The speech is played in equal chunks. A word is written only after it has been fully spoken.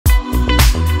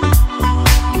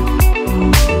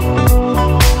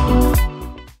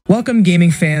Welcome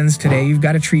gaming fans, today you've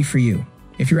got a treat for you.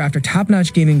 If you're after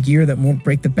top-notch gaming gear that won't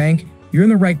break the bank, you're in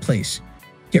the right place.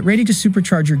 Get ready to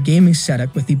supercharge your gaming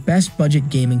setup with the best budget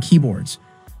gaming keyboards.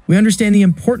 We understand the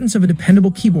importance of a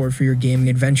dependable keyboard for your gaming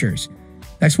adventures.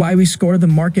 That's why we scored the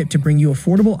market to bring you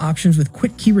affordable options with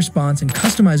quick key response and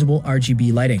customizable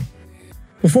RGB lighting.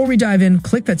 Before we dive in,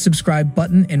 click that subscribe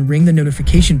button and ring the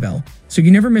notification bell so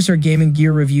you never miss our gaming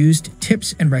gear reviews,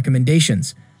 tips, and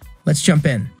recommendations. Let's jump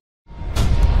in.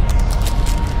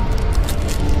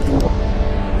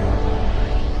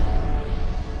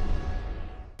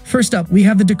 First up, we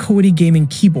have the Dacoity Gaming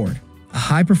Keyboard, a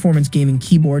high-performance gaming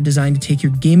keyboard designed to take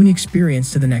your gaming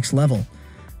experience to the next level.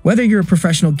 Whether you're a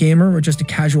professional gamer or just a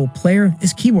casual player,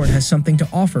 this keyboard has something to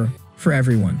offer for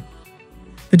everyone.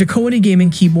 The Dacoity Gaming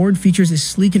Keyboard features a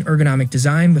sleek and ergonomic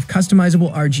design with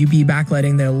customizable RGB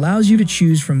backlighting that allows you to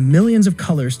choose from millions of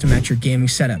colors to match your gaming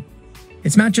setup.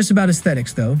 It's not just about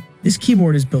aesthetics, though. This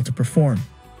keyboard is built to perform.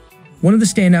 One of the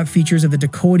standout features of the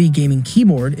Dacoity Gaming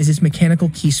Keyboard is its mechanical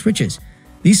key switches.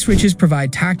 These switches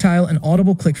provide tactile and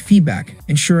audible click feedback,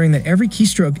 ensuring that every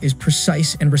keystroke is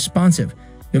precise and responsive.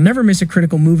 You'll never miss a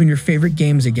critical move in your favorite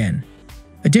games again.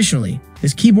 Additionally,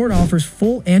 this keyboard offers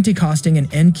full anti-costing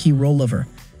and end key rollover,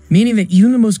 meaning that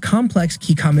even the most complex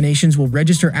key combinations will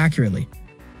register accurately.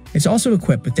 It's also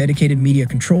equipped with dedicated media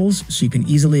controls, so you can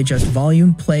easily adjust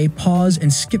volume, play, pause,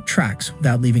 and skip tracks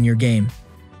without leaving your game.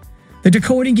 The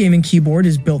Dacoity Gaming Keyboard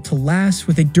is built to last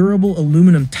with a durable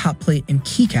aluminum top plate and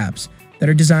keycaps that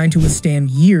are designed to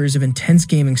withstand years of intense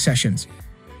gaming sessions.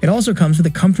 It also comes with a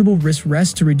comfortable wrist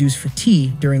rest to reduce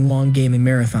fatigue during long gaming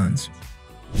marathons.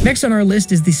 Next on our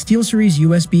list is the SteelSeries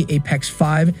USB Apex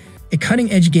 5, a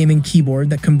cutting-edge gaming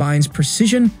keyboard that combines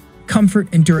precision, comfort,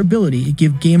 and durability to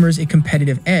give gamers a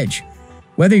competitive edge.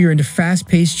 Whether you're into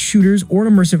fast-paced shooters or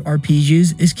immersive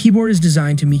RPGs, this keyboard is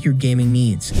designed to meet your gaming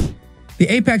needs.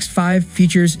 The Apex 5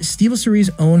 features SteelSeries'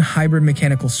 own hybrid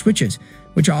mechanical switches,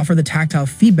 which offer the tactile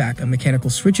feedback of mechanical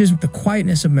switches with the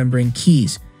quietness of membrane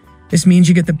keys. This means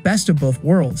you get the best of both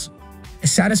worlds, a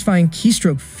satisfying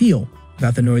keystroke feel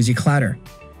without the noisy clatter.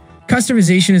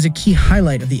 Customization is a key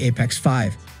highlight of the Apex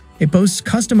 5. It boasts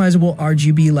customizable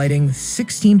RGB lighting with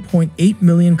 16.8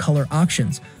 million color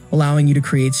options, allowing you to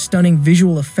create stunning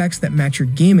visual effects that match your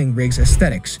gaming rig's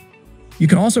aesthetics. You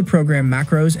can also program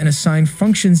macros and assign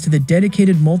functions to the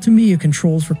dedicated multimedia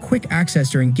controls for quick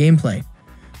access during gameplay.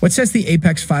 What sets the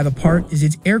Apex 5 apart is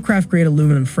its aircraft-grade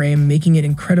aluminum frame, making it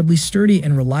incredibly sturdy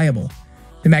and reliable.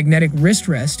 The magnetic wrist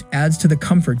rest adds to the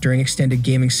comfort during extended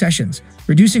gaming sessions,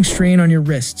 reducing strain on your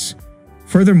wrists.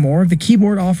 Furthermore, the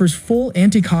keyboard offers full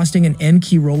anti-costing and end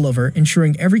key rollover,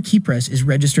 ensuring every key press is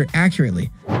registered accurately,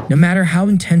 no matter how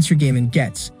intense your gaming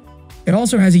gets. It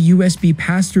also has a USB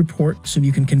pass-through port so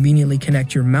you can conveniently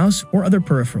connect your mouse or other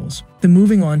peripherals. Then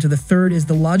moving on to the third is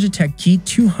the Logitech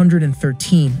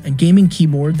G213, a gaming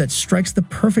keyboard that strikes the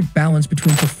perfect balance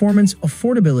between performance,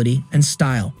 affordability, and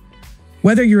style.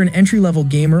 Whether you're an entry-level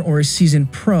gamer or a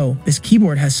seasoned pro, this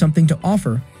keyboard has something to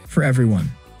offer for everyone.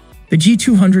 The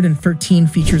G213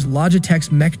 features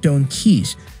Logitech's Mech Dome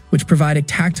keys, which provide a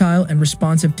tactile and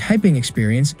responsive typing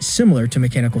experience similar to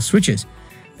mechanical switches.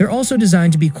 They're also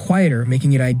designed to be quieter,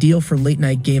 making it ideal for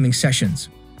late-night gaming sessions.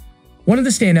 One of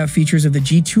the standout features of the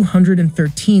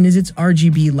G213 is its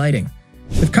RGB lighting.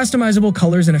 With customizable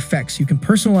colors and effects, you can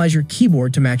personalize your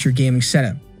keyboard to match your gaming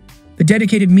setup. The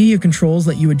dedicated media controls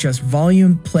let you adjust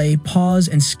volume, play, pause,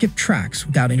 and skip tracks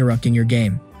without interrupting your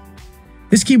game.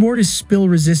 This keyboard is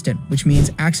spill-resistant, which means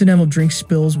accidental drink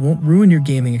spills won't ruin your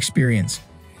gaming experience.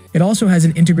 It also has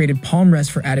an integrated palm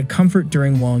rest for added comfort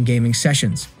during long gaming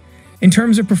sessions. In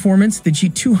terms of performance, the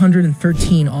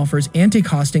G213 offers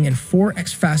anti-costing and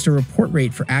 4x faster report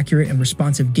rate for accurate and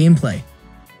responsive gameplay.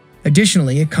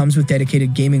 Additionally, it comes with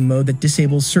dedicated gaming mode that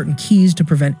disables certain keys to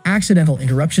prevent accidental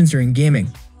interruptions during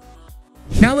gaming.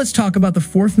 Now let's talk about the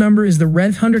fourth number is the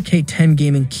RedThunder K10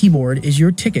 gaming keyboard is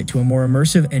your ticket to a more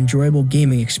immersive and enjoyable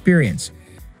gaming experience.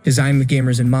 Designed with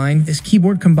gamers in mind, this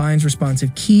keyboard combines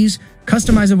responsive keys,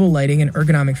 customizable lighting, and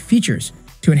ergonomic features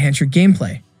to enhance your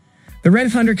gameplay. The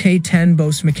RedThunder K10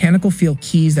 boasts mechanical feel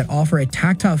keys that offer a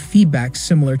tactile feedback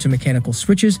similar to mechanical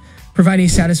switches, providing a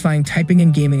satisfying typing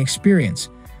and gaming experience.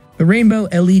 The rainbow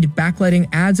LED backlighting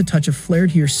adds a touch of flair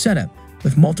to your setup,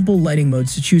 with multiple lighting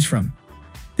modes to choose from.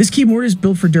 This keyboard is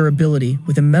built for durability,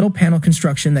 with a metal panel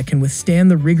construction that can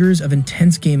withstand the rigors of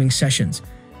intense gaming sessions.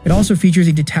 It also features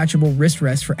a detachable wrist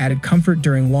rest for added comfort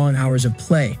during long hours of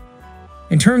play.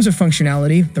 In terms of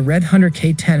functionality, the RedThunder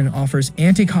K10 offers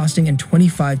anti-costing and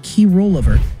 25 key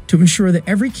rollover to ensure that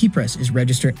every key press is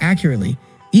registered accurately,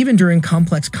 even during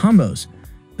complex combos.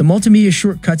 The multimedia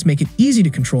shortcuts make it easy to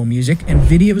control music and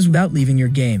videos without leaving your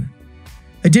game.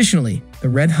 Additionally, the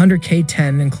RedThunder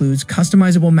K10 includes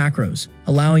customizable macros,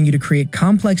 allowing you to create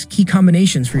complex key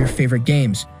combinations for your favorite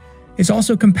games. It's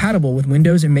also compatible with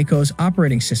Windows and macOS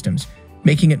operating systems,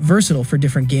 making it versatile for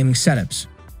different gaming setups.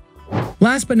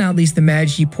 Last but not least, the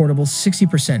MageGee Portable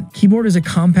 60% keyboard is a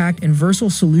compact and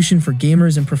versatile solution for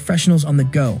gamers and professionals on the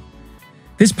go.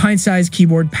 This pint-sized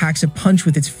keyboard packs a punch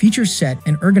with its feature set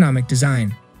and ergonomic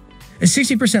design. A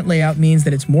 60% layout means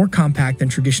that it's more compact than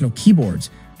traditional keyboards,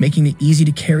 making it easy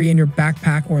to carry in your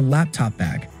backpack or laptop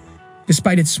bag.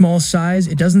 Despite its small size,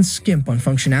 it doesn't skimp on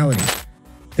functionality.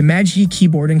 The MageGee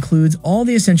keyboard includes all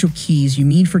the essential keys you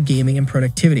need for gaming and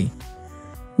productivity.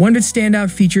 One of its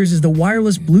standout features is the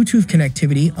wireless Bluetooth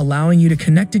connectivity, allowing you to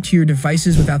connect it to your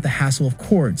devices without the hassle of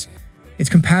cords. It's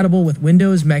compatible with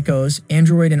Windows, macOS,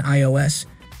 Android, and iOS,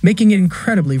 making it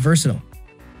incredibly versatile.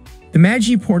 The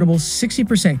MageGee Portable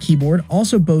 60% keyboard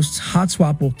also boasts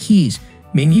hot-swappable keys,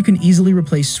 meaning you can easily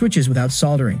replace switches without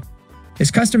soldering. This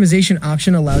customization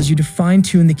option allows you to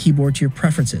fine-tune the keyboard to your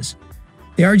preferences.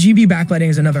 The RGB backlighting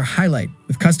is another highlight,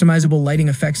 with customizable lighting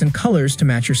effects and colors to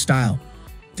match your style.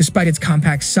 Despite its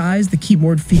compact size, the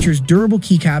keyboard features durable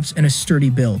keycaps and a sturdy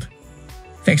build.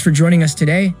 Thanks for joining us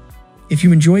today. If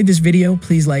you enjoyed this video,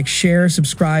 please like, share,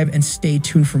 subscribe, and stay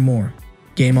tuned for more.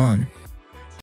 Game on!